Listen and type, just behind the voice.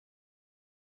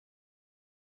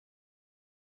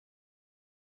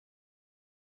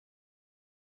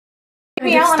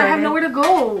Me out and I have nowhere to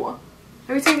go.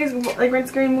 Every time you guys like rent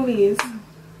scary movies, I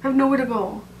have nowhere to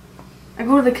go. I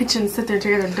go to the kitchen, sit there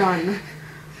together, done.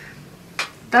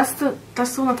 That's the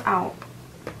one that's out.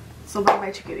 So bye bye,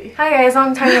 chickadee. Hi guys,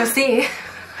 long time no see.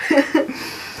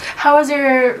 How was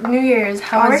your New Year's?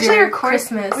 How was your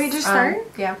Christmas? Wait, just start?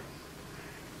 Yeah.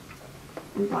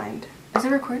 I'm blind. Is it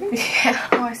recording? Yeah.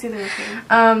 Oh, I see the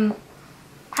recording.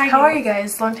 Hi, how are you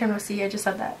guys? Long time no see. I just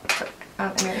said that.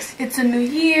 But, anyways. It's a new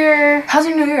year. How's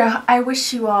your New Year? I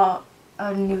wish you all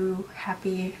a new,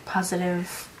 happy,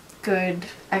 positive, good,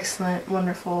 excellent,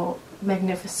 wonderful,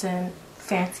 magnificent,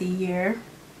 fancy year.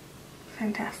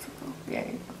 Fantastical. Yeah.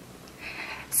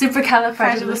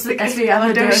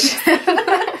 Supercalifragilisticexpialidocious.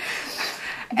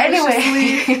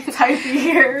 Anyway, type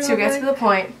year. To get to the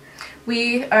point,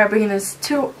 we are bringing this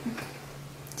to.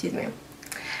 Excuse me.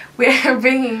 We are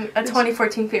bringing a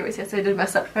 2014 favorites. Yes, I did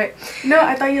mess up, right? No,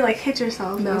 I thought you like hit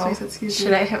yourself. No. I said, excuse me.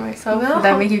 Should I hit myself? No. Would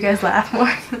that make you guys laugh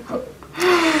more?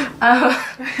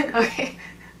 Okay.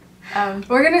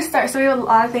 We're gonna start. So we have a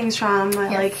lot of things from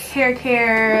like hair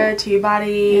care to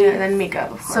body and then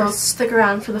makeup, of course. So stick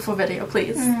around for the full video,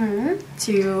 please,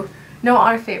 to know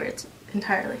our favorites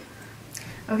entirely.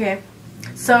 Okay.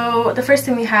 So the first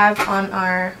thing we have on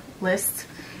our list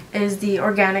is the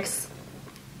Organics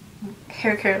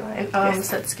hair care line.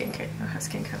 Said skincare. No,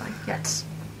 skincare line. Yes.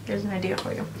 There's an idea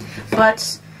for you.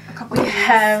 But we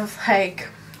have like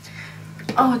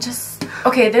there's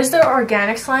the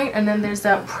Organics line and then there's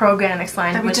the Pro-Organics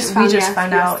line, which we just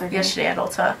found out yesterday at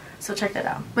Ulta. So check that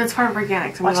out. But it's part of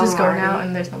Organics. Watch us go now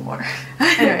and there's no more.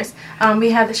 Anyways,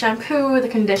 we have the shampoo, the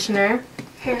conditioner,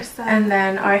 hair stuff, and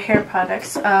then our hair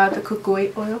products, the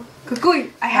Kukui oil.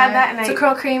 Kukui! I had that and it's a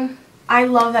curl cream. I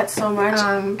love that so much.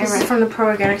 This is from the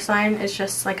Pro-Organics line. It's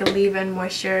just like a leave-in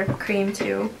moisture cream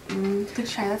too. Did you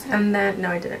try that today? And then, no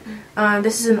I didn't.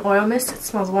 This is an oil mist. It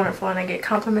smells wonderful and I get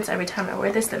compliments every time I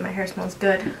wear this that my hair smells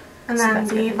good. And then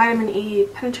the vitamin E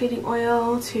penetrating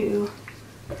oil to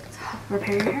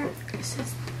repair your hair. This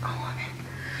is all of it.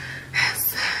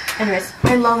 Yes. Anyways.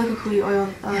 I love the Kukui oil,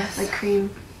 like cream.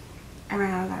 I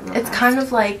ran out of that real It's fast. kind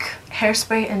of like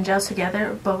hairspray and gel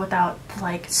together, but without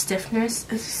like stiffness.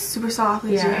 It's super soft,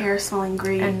 leaves your hair smelling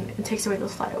great. And it takes away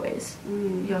those flyaways.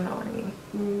 You'll know what I mean.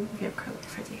 If you have curly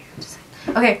frizzy hair, just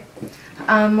saying. Okay,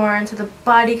 more into the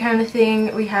body kind of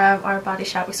thing. We have our Body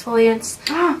Shop exfoliants.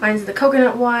 Mine's the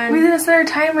coconut one. We didn't set our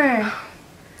timer.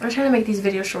 We're trying to make these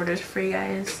videos shorter for you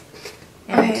guys.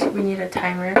 And we need a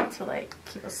timer to like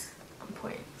keep us on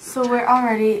point. So we're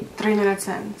already 3 minutes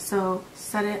in. So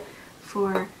set it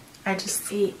for I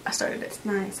started it.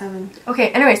 9, 7. Okay,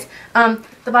 anyways,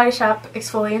 the Body Shop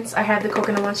exfoliants. I have the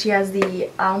coconut one. She has the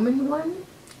almond one.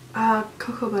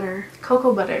 Cocoa butter.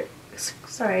 Cocoa butter.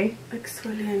 Sorry.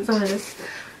 Exfoliant. Some of this.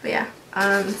 But yeah,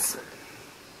 this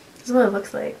is what it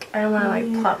looks like. I don't want to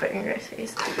like plop it in your guys'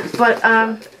 face. But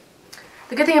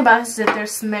the good thing about this is that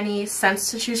there's many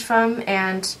scents to choose from,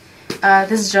 and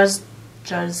this does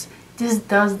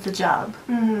the job.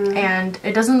 And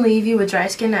it doesn't leave you with dry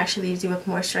skin. It actually leaves you with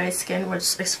moisturized skin, which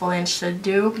exfoliants should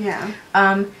do. Yeah.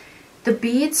 The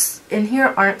beads in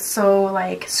here aren't so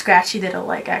like scratchy that it'll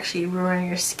like actually ruin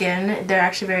your skin. They're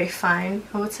actually very fine,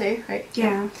 I would say, right?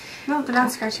 Yeah. No, they're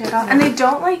not scratchy at all. And they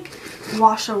don't like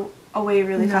wash away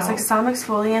really fast. Like some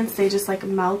exfoliants, they just like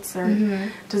melt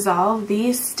or dissolve.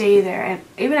 These stay there, and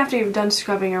even after you've done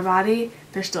scrubbing your body,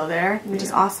 they're still there, which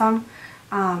is awesome.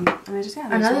 And they just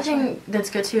another thing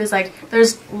that's good too is like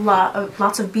there's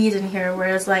lots of beads in here,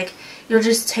 whereas like you'll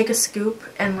just take a scoop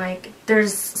and like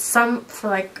there's some for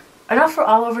like enough for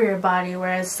all over your body,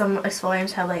 whereas some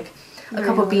exfoliants have like a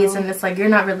couple beads and it's like you're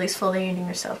not really exfoliating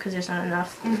yourself because there's not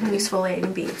enough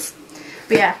exfoliating beads.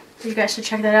 But yeah, you guys should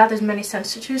check that out. There's many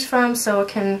scents to choose from, so it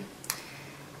can,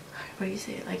 what do you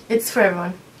say, like it's for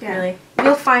everyone. Really,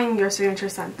 you'll find your signature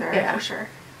scent there for sure.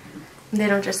 They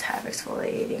don't just have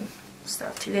exfoliating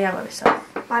stuff too, they have other stuff.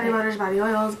 Body butters, body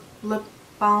oils, lip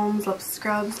balms, lip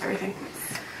scrubs, everything.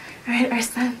 Alright, our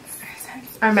scents.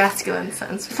 Our masculine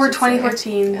scents. For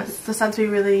 2014, the scents we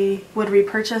really would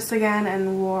repurchase again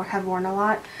and have worn a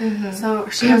lot. So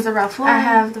she has the Ralph Lauren. I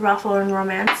have the Ralph Lauren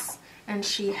Romance, and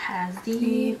she has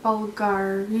the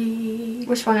Bulgari.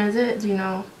 Which one is it? Do you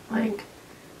know? Like,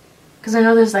 because I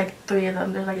know there's like 3 of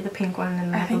them. There's like the pink one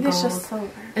and I think the it's gold. just silver.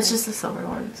 It's just the silver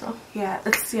one. So yeah,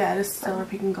 it is silver,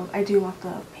 pink, and gold. I do want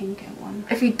the pink one.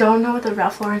 If you don't know what the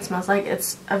Ralph Lauren smells like,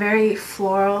 it's a very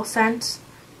floral scent,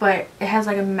 but it has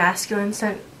like a masculine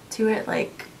scent to it.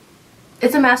 Like,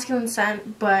 it's a masculine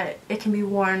scent, but it can be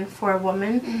worn for a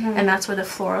woman, and that's where the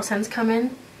floral scents come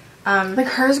in. Like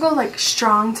hers go like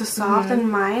strong to soft,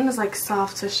 and mine is like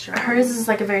soft to strong. Hers is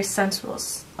like a very sensual,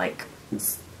 like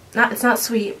it's not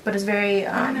sweet, but it's very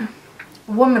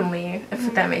womanly,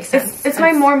 if that makes sense. It's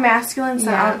my more masculine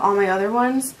scent out of all my other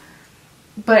ones.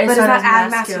 But it's not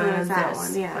as masculine as that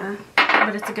one, yeah.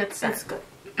 But it's a good scent. It's good.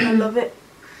 I love it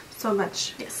so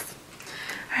much. Yes.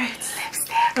 Alright,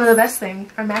 lipstick. Well, the best thing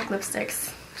are MAC lipsticks.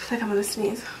 I feel like I'm gonna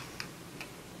sneeze.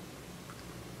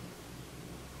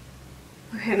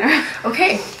 Okay, no.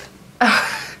 Okay.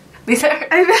 These are...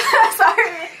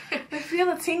 Sorry. I feel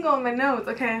a tingle in my nose.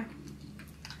 Okay.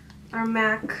 Our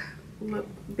MAC lip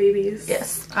babies.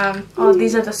 Yes. Oh,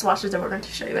 these are the swatches that we're going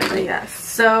to show you. Actually. Yes.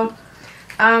 So,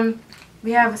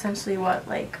 we have essentially what,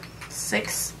 like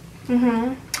 6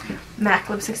 MAC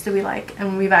lipsticks that we like,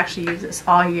 and we've actually used this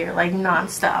all year, like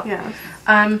non-stop.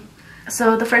 Yeah.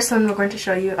 So the first one we're going to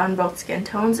show you on both skin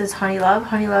tones is Honey Love.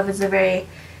 Honey Love is a very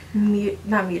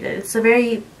not muted. It's a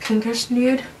very pinkish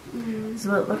nude. Is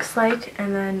what it looks like,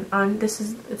 and then on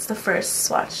it's the first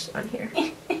swatch on here,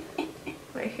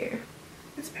 right here.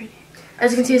 It's pretty.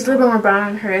 As you can see, it's a little bit more brown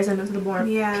on hers and it's a little more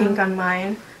pink on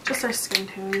mine. Just our skin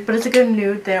tone. But it's a good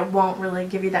nude that won't really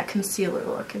give you that concealer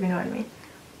look, if you know what I mean.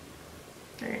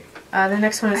 Alright. The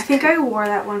next one is... I think I wore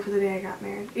that one for the day I got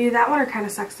married. Either that one or Kind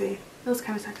of Sexy. It was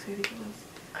Kind of Sexy, I think it was.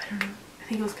 I don't know. I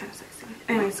think it was Kind of Sexy.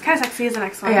 Anyways, Kind of Sexy is the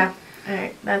next one. Oh, yeah.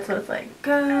 Alright, that's what it's like.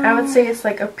 I would say it's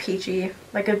like a peachy,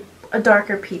 like a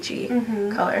darker peachy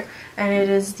color. And it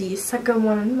is the second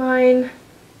one on mine.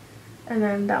 And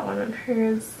then that one on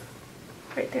hers.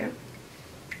 Right there.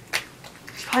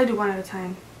 Should probably do one at a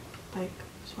time. Like,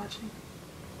 swatching.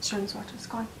 Showing swatches.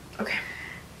 Go on. Okay.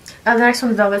 The next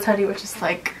one's Velvet Teddy, which is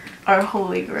like our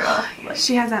holy grail. Like,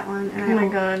 she has that one. And oh my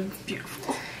god.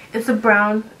 Beautiful. It's a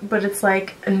brown, but it's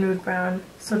like a nude brown.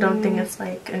 So don't think it's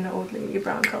like an old lady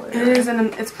brown color. It is,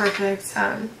 and it's perfect.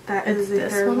 That is the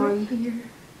third one. Here.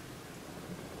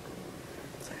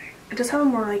 Sorry. It does have a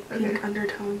more like pink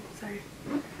undertone. Sorry.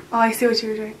 Oh, I see what you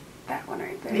were doing. That one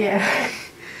right there. Yeah.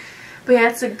 But yeah,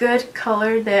 it's a good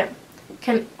color that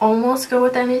can almost go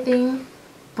with anything,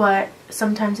 but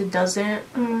sometimes it doesn't.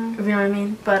 If you know what I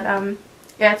mean. But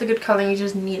yeah, it's a good color. You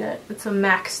just need it. It's a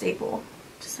MAC staple.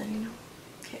 Just so you know.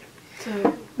 Okay.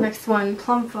 So next one,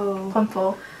 Plumfo.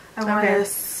 Plumfo. I wore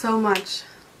this so much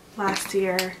last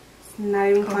year. It's not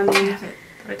even funny.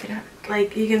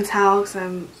 Like you can tell because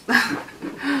I'm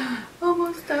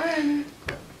almost done.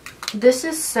 This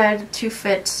is said to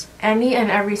fit any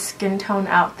and every skin tone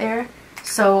out there.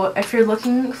 So if you're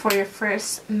looking for your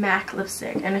first MAC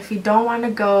lipstick, and if you don't want to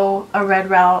go a red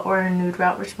route or a nude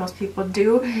route, which most people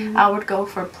do, I would go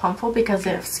for Plumfo because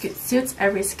it suits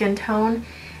every skin tone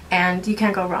and you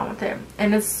can't go wrong with it.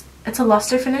 And it's a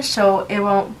luster finish, so it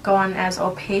won't go on as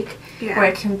opaque, where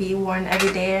it can be worn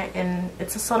every day, and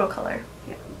it's a subtle color.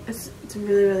 Yeah, it's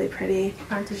really, really pretty.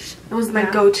 It was my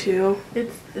Yeah. go-to.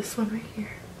 It's this one right here.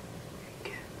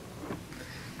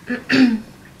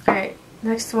 Alright,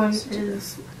 next one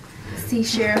is Sea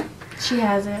Sheer. She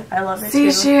has it. I love it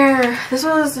Sea Sheer. This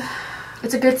was...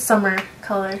 It's a good summer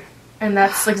color. And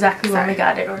that's exactly when we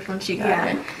got it, or when she got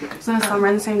it. It was in the summer,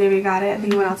 and the same day we got it. I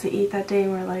think we went out to eat that day,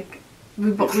 and we're like...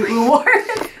 We wore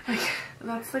it. Like,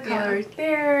 that's the color right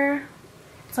there.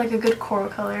 It's like a good coral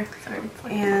color. Sorry,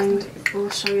 like and we'll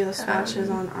show you the swatches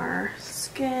on our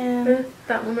skin.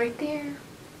 That one right there.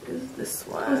 Is this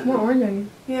one. It's more orange on you.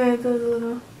 Yeah, it does a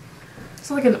little... It's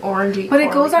like an orangey. But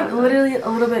it goes on literally a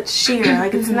little bit sheer.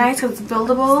 Like, it's nice because it's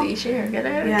buildable. Sea Sheer, get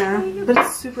it? Yeah, but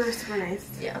it's super, super nice.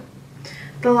 Yeah.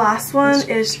 The last one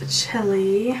is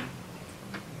Chili.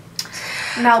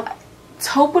 Now,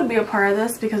 taupe would be a part of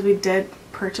this because we did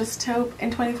purchase taupe in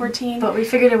 2014. But we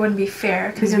figured it wouldn't be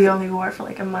fair because we only wore it for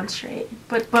like a month straight.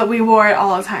 But we wore it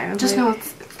all the time. Just like, know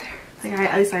it's there. Like,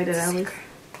 at least I did at least.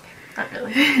 Not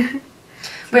really.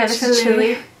 But yeah, this is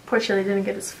Chili. Poor Chili didn't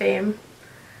get his fame.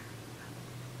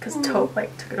 Because taupe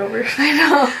like took it over. I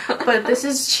know. But this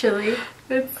is Chili.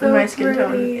 It's so my skin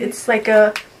tone. pretty. It's like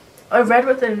a red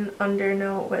with an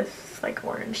undernote with like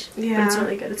orange. Yeah. But it's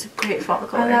really good. It's a great fall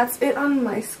color. And that's it on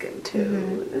my skin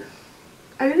too.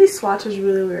 I really swatch is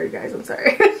really weird, guys. I'm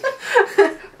sorry.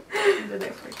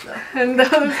 And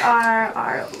those are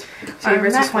our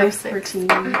favorites of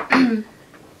 2014.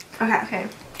 Okay.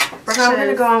 So we're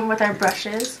gonna go on with our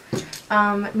brushes.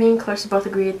 Me and Clarissa both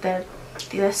agreed that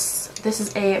this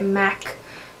is a MAC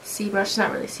C brush.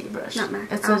 Not really C brush. Not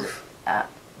MAC. It's E.L.F.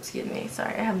 Excuse me.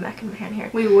 Sorry, I have MAC in my hand here.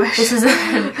 We wish. This is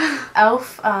an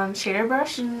E.L.F. Shader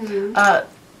brush.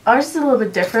 Ours is a little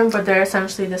bit different, but they're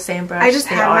essentially the same brush. I just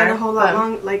had mine a whole lot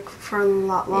for a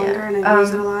lot longer, and I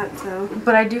used it a lot. So,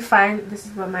 but I do find this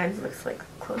is what mine looks like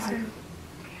closer.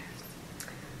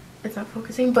 It's not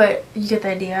focusing, but you get the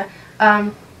idea.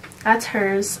 That's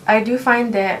hers. I do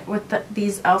find that with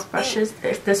these E.L.F. brushes,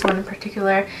 this one in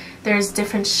particular, there's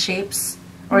different shapes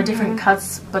or different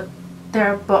cuts, but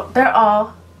they're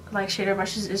all like shader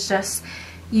brushes. It's just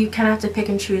you kind of have to pick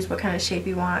and choose what kind of shape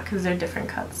you want because they're different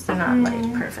cuts. They're not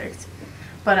like perfect.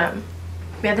 But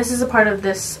yeah, this is a part of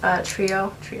this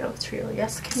trio.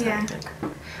 Yes. Yeah.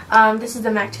 This is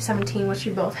the MAC 217, which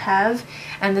we both have,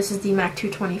 and this is the MAC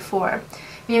 224.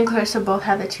 Me and Clarissa both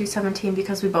have the 217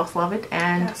 because we both love it,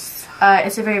 and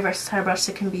it's a very versatile brush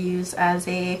that can be used as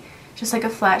just like a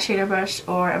flat shader brush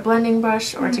or a blending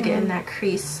brush, or to get in that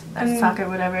crease, that socket,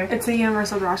 whatever. It's a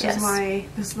universal brush. That's why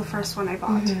this is the first one I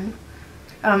bought.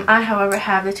 I, however,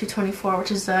 have the 224,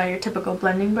 which is your typical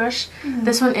blending brush.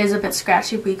 This one is a bit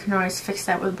scratchy, but you can always fix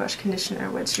that with brush conditioner,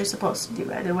 which you're supposed to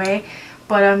do either way.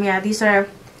 But yeah,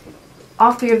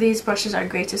 all three of these brushes are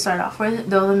great to start off with,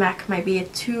 though the MAC might be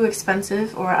too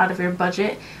expensive or out of your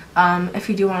budget. If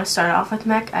you do want to start off with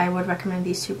MAC, I would recommend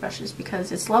these two brushes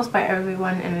because it's loved by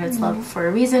everyone, and it's loved for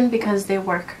a reason because they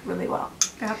work really well.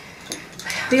 Yep.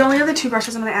 The only other two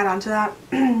brushes I'm going to add on to that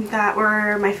that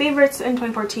were my favorites in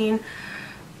 2014,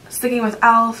 sticking with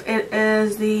E.L.F., it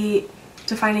is the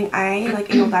Defining Eye,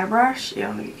 like angled eye brush. I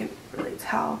don't know if you can really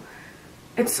tell.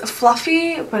 It's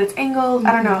fluffy, but it's angled.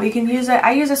 I don't know. You can use it.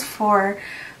 I use this for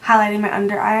highlighting my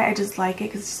under eye. I just like it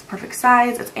because it's the perfect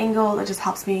size. It's angled. It just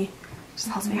helps me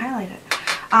highlight it.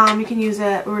 You can use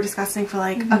it, we were discussing, for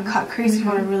like a cut crease if you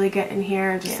want to really get in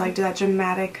here, just like do that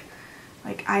dramatic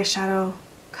like eyeshadow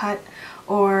cut,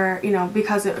 or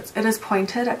because it is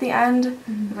pointed at the end,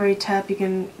 the very tip, you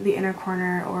can the inner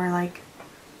corner, or like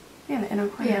the inner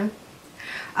corner.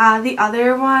 The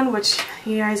other one, which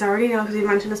you guys already know because we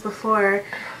mentioned this before,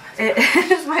 it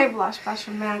is my blush brush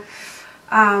from MAC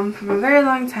from a very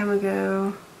long time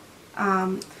ago.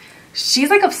 She's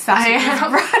like obsessed with this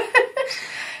brush.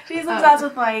 She's obsessed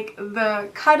with like the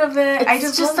cut of it.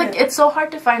 It's just like it's so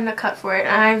hard to find the cut for it,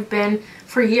 and I've been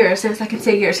for years, since I can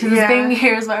say years, because it's been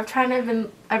years, but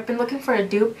I've been looking for a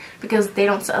dupe because they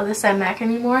don't sell this at MAC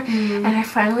anymore, and I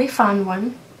finally found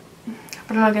one.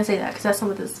 But I'm not gonna say that because that's not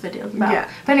what this video is about.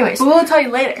 But anyways, we'll tell you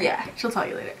later. Yeah, she'll tell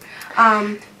you later.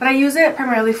 But I use it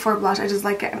primarily for blush. I just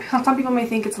like it. Some people may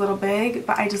think it's a little big,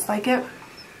 but I just like it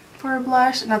for a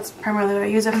blush, and that's primarily what I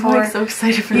use it for. I'm like so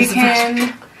excited for this. You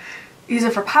can use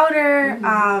it for powder,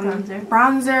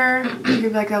 bronzer. Give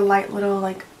it like a light little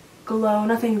like glow,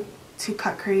 nothing to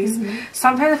cut crease.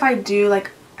 Sometimes if I do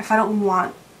if I don't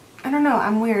want, I don't know,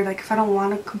 I'm weird. Like if I don't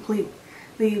want a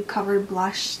completely covered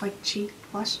blushed cheek.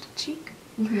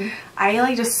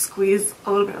 I just squeeze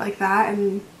a little bit like that,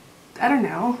 and I don't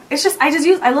know. It's just I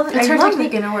love it. It's her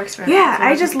technique and it works for me. Yeah,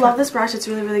 I just love this brush. It's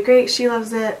really, really great. She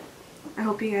loves it. I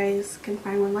hope you guys can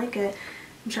find one like it.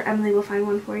 I'm sure Emily will find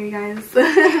one for you guys.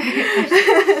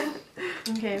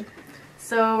 Okay,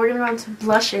 so we're gonna go on to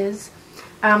blushes.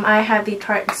 I have the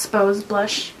Tarte Exposed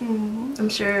blush. I'm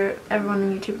sure everyone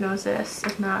on YouTube knows this.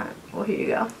 If not, well, here you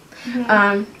go.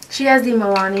 She has the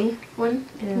Milani one.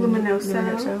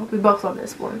 Luminoso. We both love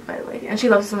this one, by the way. And she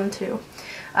loves this one too.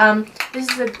 This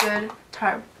is a good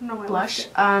Tarte blush.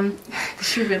 Did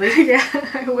she really? Yeah,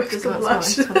 I wish this was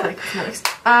blush.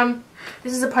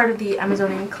 This is a part of the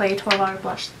Amazonian Clay 12-hour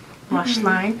blush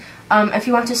line. If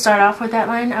you want to start off with that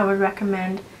line, I would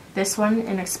recommend this one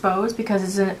in Exposed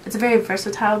because it's a very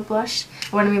versatile blush.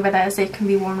 What I mean by that is it can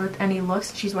be worn with any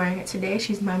looks. She's wearing it today.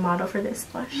 She's my model for this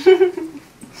blush.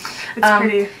 It's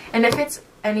pretty. And if it's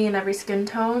any and every skin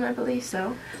tone, I believe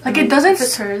so. Like it doesn't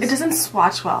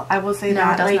swatch well. I will say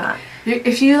that. No, it does not.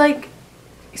 If you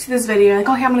see this video, like,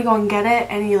 okay, I'm gonna go and get it,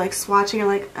 and you swatching, you're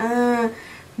like,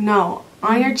 no.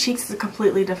 On your cheeks is a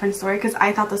completely different story because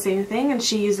I thought the same thing, and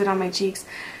she used it on my cheeks.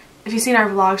 If you've seen our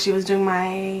vlog, she was doing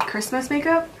my Christmas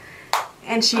makeup,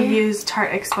 and she used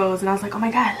Tarte Exposed, and I was like, oh my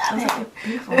god, I love it. Like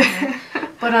beautiful.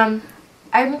 But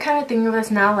I'm kind of thinking of this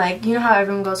now, you know how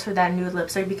everyone goes for that nude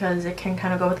lipstick because it can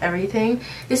kind of go with everything.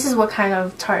 This is what kind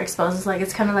of Tarte Exposed is like.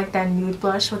 It's kind of like that nude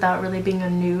blush without really being a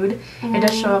nude. It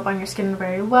does show up on your skin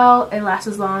very well. It lasts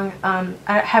as long. I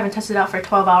haven't tested it out for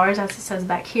 12 hours as it says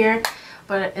back here,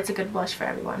 but it's a good blush for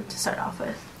everyone to start off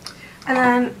with. And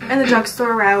then in the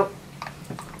drugstore route,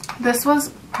 this was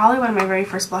probably one of my very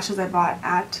first blushes I bought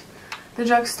at the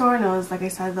drugstore, and it was, like I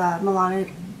said, the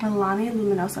Milani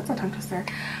Luminosa. That's a tongue twister.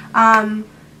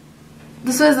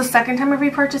 This was the second time I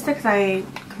repurchased it because I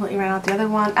completely ran out the other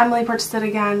one. Emily purchased it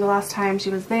again the last time she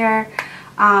was there.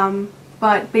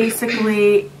 But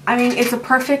basically, I mean, it's a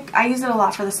perfect, I use it a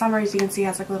lot for the summer. As you can see, it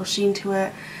has a little sheen to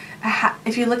it.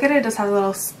 If you look at it, it does have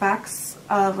little specks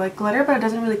of glitter, but it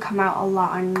doesn't really come out a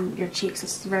lot on your cheeks.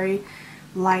 It's very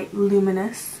light,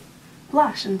 luminous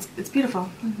blush, and it's beautiful.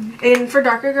 And for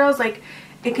darker girls,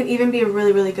 it can even be a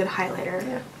really, really good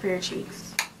highlighter for your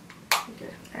cheeks.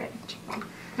 Good. Alright, cheekbone.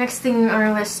 Next thing on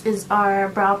our list is our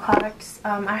brow products.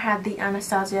 I had the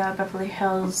Anastasia Beverly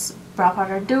Hills Brow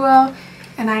Powder Duo.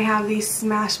 And I have the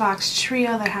Smashbox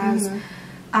Trio that has,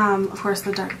 of course,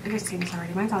 the dark. I guess seen this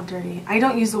already. Mine's all dirty. I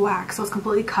don't use the wax, so it's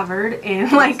completely covered in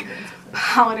like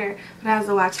powder. But it has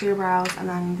the wax for your brows and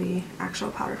then the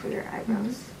actual powder for your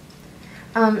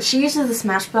eyebrows. She uses the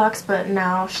Smashbox, but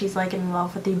now she's like in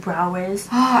love with the Brow Wiz.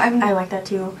 Oh, I like that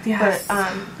too. Yes.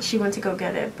 But she went to go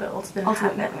get it, but also didn't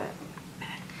have it.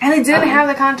 And they didn't have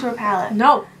the contour palette.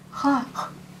 No.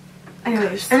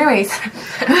 Anyways.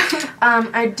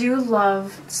 I do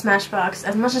love Smashbox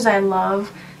as much as I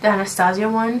love the Anastasia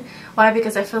one. Why?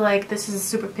 Because I feel like this is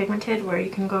super pigmented where you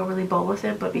can go really bold with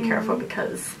it, but be careful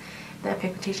because that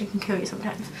pigmentation can kill you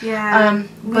sometimes. Yeah.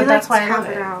 But that's why I love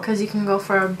it, because you can go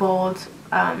for a bold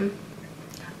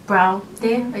brow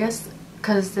day, I guess,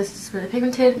 because this is really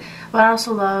pigmented. But I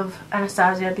also love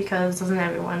Anastasia because doesn't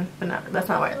everyone, but that's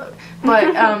not why I love it.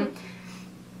 But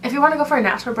if you want to go for a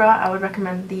natural brow, I would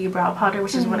recommend the brow powder,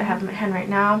 which is what I have in my hand right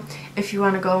now. If you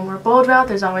want to go more bold route,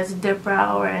 there's always a dip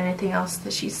brow or anything else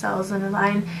that she sells in the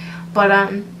line. But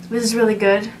this is really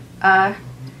good.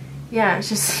 Yeah, it's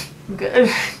just good.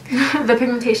 The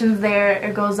pigmentation's there.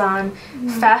 It goes on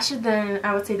faster than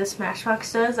I would say the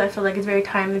Smashbox does. I feel like it's very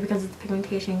timely because of the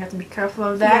pigmentation. You have to be careful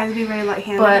of that. Yeah, to be very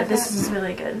light-handed. But this is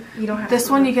really good. You don't have this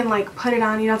one. You can like put it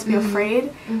on. You don't have to be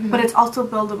afraid. But it's also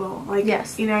buildable. Like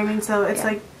you know what I mean. So it's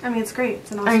like I mean it's great.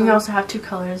 It's and you also have two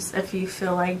colors if you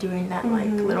feel like doing that like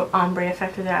little ombre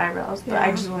effect with your eyebrows. But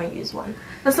I just want to use one.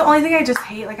 That's the only thing I just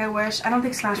hate. Like I wish I don't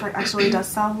think Smashbox actually does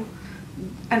sell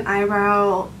an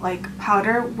eyebrow like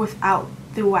powder without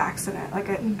the wax in it. Like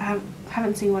I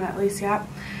haven't seen one at least yet,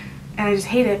 and I just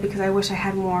hate it because I wish I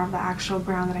had more of the actual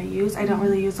brown that I use. I don't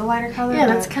really use the lighter color. Yeah,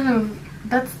 that's kind of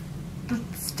that's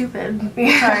stupid.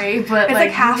 Sorry, but it's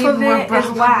like half of it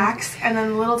is wax, and then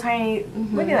the little tiny.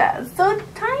 Look at that, it's so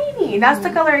tiny. That's the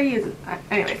color I use.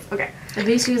 Anyways, okay. At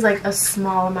least use like a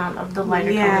small amount of the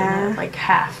lighter color, like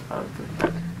half of.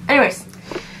 Anyways.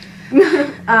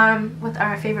 With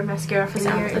our favorite mascara for the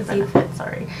year is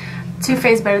the Too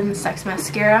Faced Better Than Sex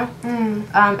mascara.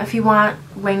 If you want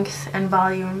length and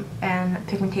volume and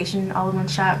pigmentation all in one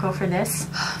shot, go for this.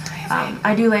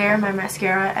 I do layer my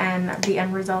mascara, and the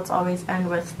end results always end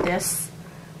with this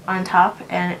on top,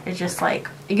 and it just like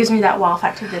it gives me that wow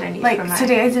factor that I need. Like for my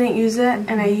today, I didn't use it,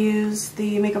 and I used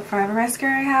the Makeup Forever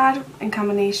mascara I had in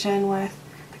combination with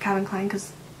the Calvin Klein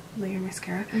because layer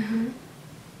mascara.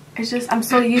 It's just, I'm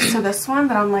so used to this one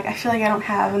that I'm like, I feel like I don't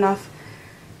have enough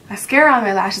mascara on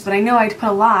my lashes, but I know I put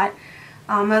a lot.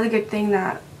 Another good thing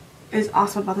that is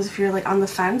awesome about this if you're like on the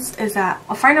fence is that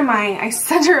a friend of mine, I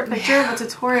sent her a picture of a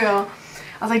tutorial.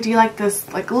 I was like, do you like this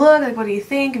like look? Like, what do you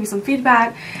think? Give me some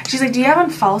feedback. She's like, do you have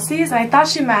on falsies? And I thought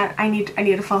she meant I needed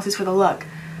falsies for the look.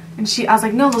 And I was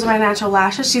like, no, those are my natural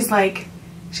lashes. She's like,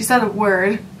 she said a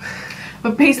word,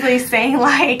 but basically saying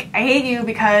like, I hate you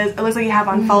because it looks like you have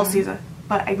on falsies.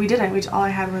 But we didn't. All I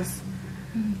had was.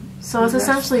 So it's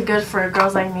essentially good for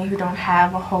girls like me who don't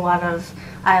have a whole lot of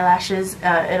eyelashes.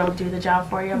 It'll do the job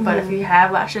for you. But if you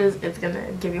have lashes, it's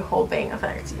gonna give you a whole bang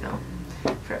effect. You know,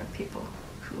 for people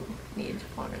who need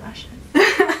longer lashes.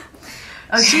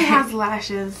 Okay. She has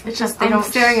lashes. It's just I'm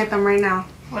staring at them right now.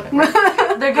 Whatever.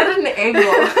 They're good at an angle,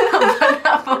 but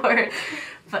not forward.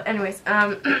 But anyways,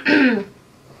 we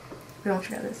don't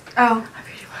forget this. Oh.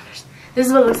 This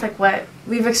is what it looks like wet.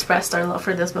 We've expressed our love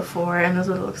for this before, and this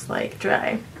is what it looks like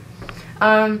dry.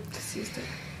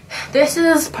 This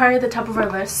is part of the top of our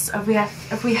list.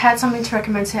 If we had something to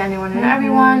recommend to anyone and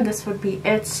everyone, this would be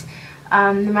it.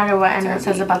 No matter what anyone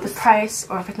says about the price,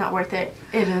 or if it's not worth it,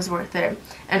 it is worth it.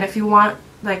 And if you want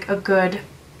like a good,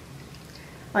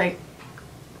 like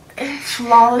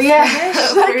flawless finish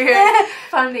for your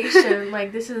foundation,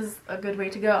 like this is a good way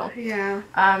to go. Yeah.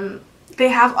 They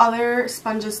have other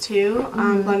sponges too,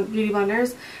 beauty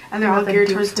blenders, and they're all geared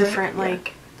towards different,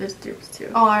 like... There's dupes too.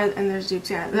 Oh, and there's dupes,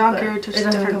 yeah. They're all geared towards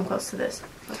different... It doesn't come close to this.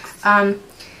 I was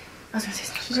gonna say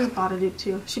something. She just bought a dupe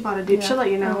too. She bought a dupe. Yeah, she'll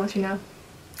let you know. I'll let you know.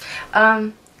 I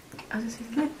was gonna say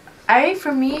something.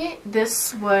 For me,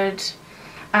 this would...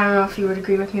 I don't know if you would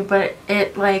agree with me, but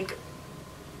it like...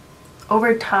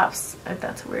 overtops, if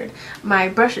that's a word, my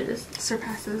brushes.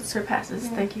 Surpasses. Yeah.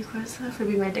 Thank you, Clarissa, for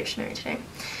being my dictionary today.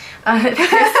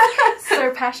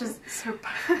 Surpasses.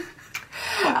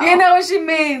 Wow. You know what she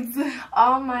means.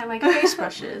 All my like face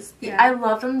brushes. Yeah. I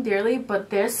love them dearly, but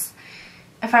this,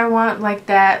 if I want like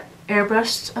that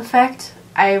airbrushed effect,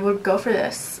 I would go for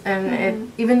this. And it,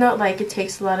 even though like it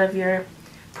takes a lot of your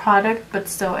product, but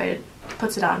still it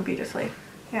puts it on beautifully.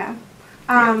 Yeah.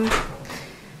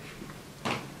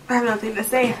 I have nothing to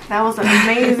say. That was an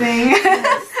amazing,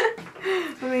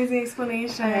 amazing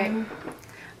explanation.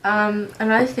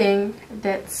 Another thing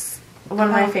that's one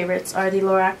of my favorites are the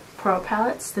Lorac Pro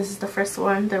palettes. This is the first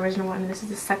one, the original one, and this is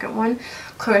the second one.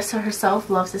 Clarissa herself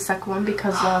loves the second one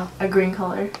because of a green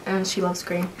color, and she loves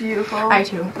green. Beautiful. I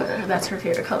too, but that's her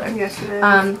favorite color. Yes, it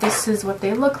is. This is what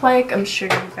they look like. I'm sure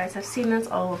you guys have seen this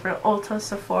all over Ulta,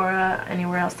 Sephora,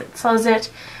 anywhere else that sells it.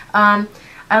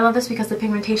 I love this because the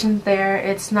pigmentation's there.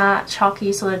 It's not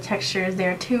chalky, so the texture is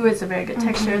there too. It's a very good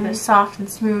texture. They're soft and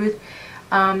smooth.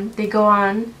 They go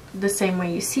on the same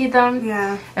way you see them.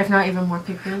 Yeah. If not even more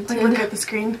pigmented. Like, look at the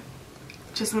screen.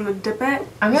 Just want to dip it.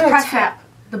 I'm going to tap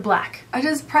the black. I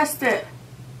just pressed it.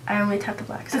 I only tapped the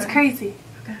black. It's crazy.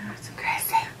 It's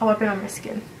crazy. I'll wipe it on my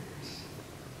skin.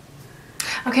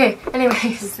 Okay,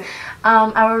 anyways.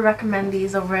 I would recommend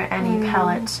these over any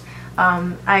palette.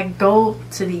 I go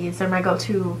to these. They're my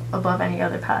go-to above any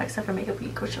other palette except for Makeup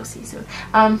Geek, which you'll see soon.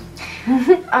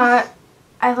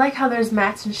 I like how there's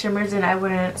mattes and shimmers, and I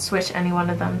wouldn't switch any one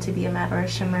of them to be a matte or a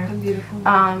shimmer. Beautiful.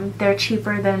 They're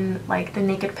cheaper than like the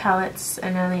Naked palettes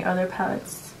and any other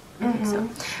palettes. I think so.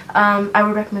 I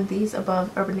would recommend these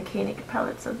above Urban Decay Naked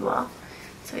palettes as well.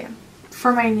 So yeah.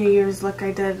 For my New Year's look,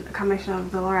 I did a combination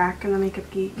of the Lorac and the Makeup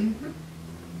Geek.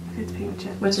 It's pretty much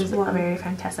it. Which is a very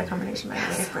fantastic combination by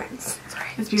the way. Brands. Sorry.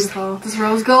 It's beautiful. This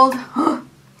rose gold,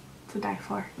 to die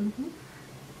for.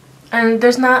 And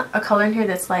there's not a color in here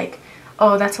that's like,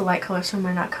 oh, that's a light color, so it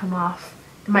might not come off.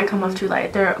 It might come off too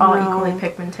light. They're all equally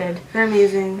pigmented. They're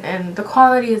amazing. And the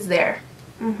quality is there.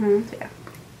 So yeah.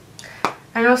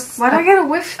 I know. Why do I get a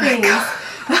whiff thing?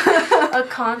 A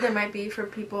con that might be for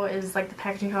people is like the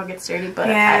packaging, how it gets dirty, but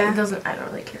it doesn't. I don't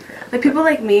really care for that. Like people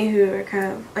like me who are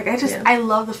kind of like I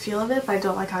love the feel of it, but I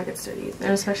don't like how it gets dirty.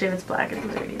 And especially if it's black, it's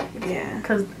dirty. Yeah.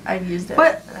 Because I've used it.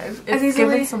 But it's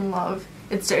given some love.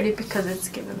 It's dirty because it's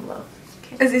given love.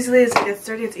 As easily as it gets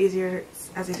dirty, it's easier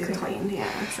to clean.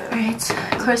 Yeah. So. Alright.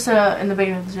 Clarissa in the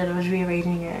beginning of the video was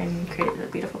rearranging it and created a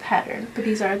beautiful pattern. But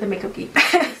these are the Makeup Geek.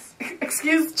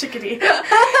 Excuse Chickadee.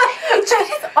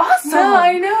 Chickadee's awesome. No,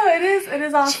 I know it is. It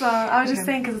is awesome. I was just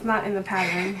saying because it's not in the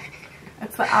pattern.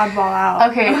 It's the oddball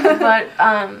out. Okay, but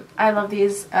I love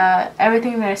these.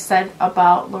 Everything that I said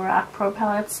about Lorac Pro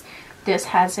palettes, this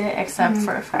has it except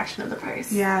for a fraction of the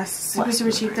price. Yes,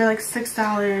 super cheap. They're like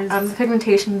 $6. The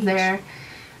pigmentation's there.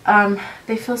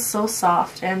 They feel so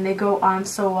soft and they go on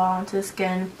so well onto the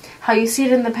skin. How you see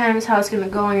it in the pen is how it's going to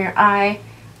go on your eye.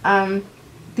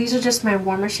 These are just my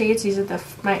warmer shades. These are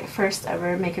my first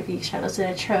ever Makeup Geek shadows that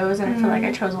I chose, and I feel like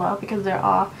I chose well because they're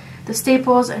all the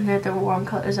staples and they're the warm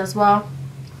colors as well.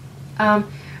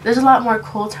 There's a lot more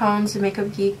cool tones in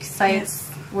Makeup Geek sites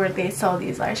where they sell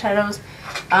these eyeshadows.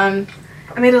 I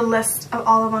made a list of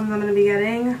all the ones I'm going to be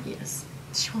getting. Yes.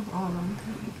 She wants all of them.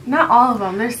 Not all of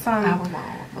them. There's some. I want all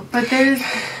of them. But there's,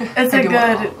 it's a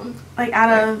good, like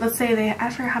out of, let's say I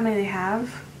forget how many they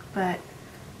have, but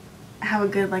I have a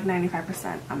good like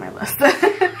 95% on my list.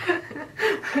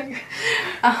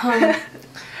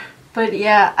 But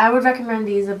yeah, I would recommend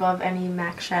these above any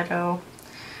MAC shadow.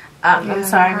 I'm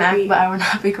sorry MAC, but I will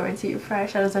not be going to you for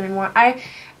eyeshadows anymore. I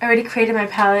already created my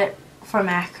palette for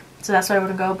MAC, so that's where I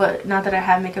want to go, but now that I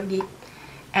have Makeup Geek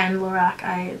and Lorac,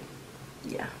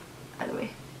 either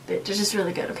way, they're just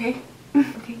really good, okay?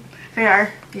 Okay. They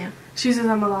are. Yeah. She uses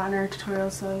them a lot in her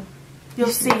tutorials, so you'll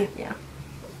see. Yeah.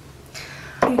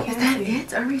 Is that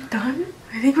it? Are we done?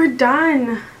 I think we're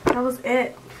done. That was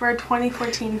it for our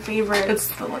 2014 favorites. It's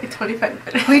still like 25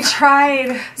 minutes. We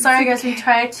tried. Sorry guys, we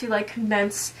tried to like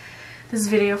condense this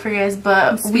video for you guys,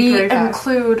 but we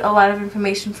include a lot of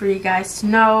information for you guys to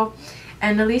know,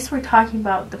 and at least we're talking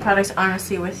about the products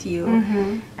honestly with you,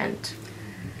 and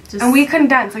we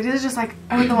condense. Like, this is just like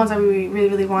the ones that we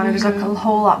really wanted. There's like a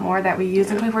whole lot more that we used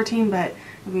in 2014, but it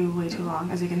would be way too long,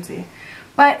 as you can see.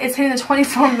 But it's hitting the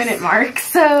 24-minute mark,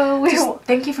 so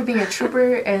thank you for being a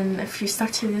trooper, and if you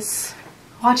stuck to this,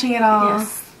 watching it all,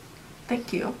 yes,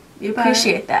 thank you. We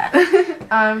appreciate that.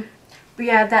 But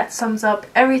yeah, that sums up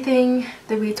everything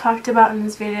that we talked about in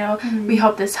this video. We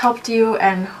hope this helped you,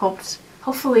 and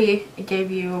hopefully it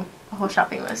gave you a whole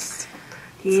shopping list.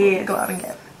 Yes. So go out and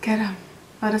get them.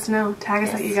 Let us know. Tag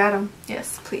us that you got them.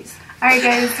 Yes, please. Alright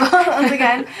guys, once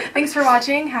again, thanks for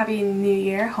watching. Happy New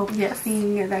Year. Hoping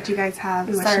that you guys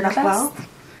have started off well.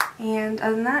 And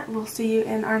other than that, we'll see you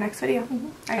in our next video.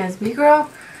 As we grow.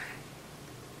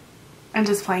 I'm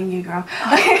just playing you, girl.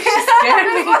 Oh, she scared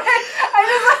me. I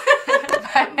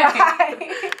just...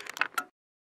 Bye.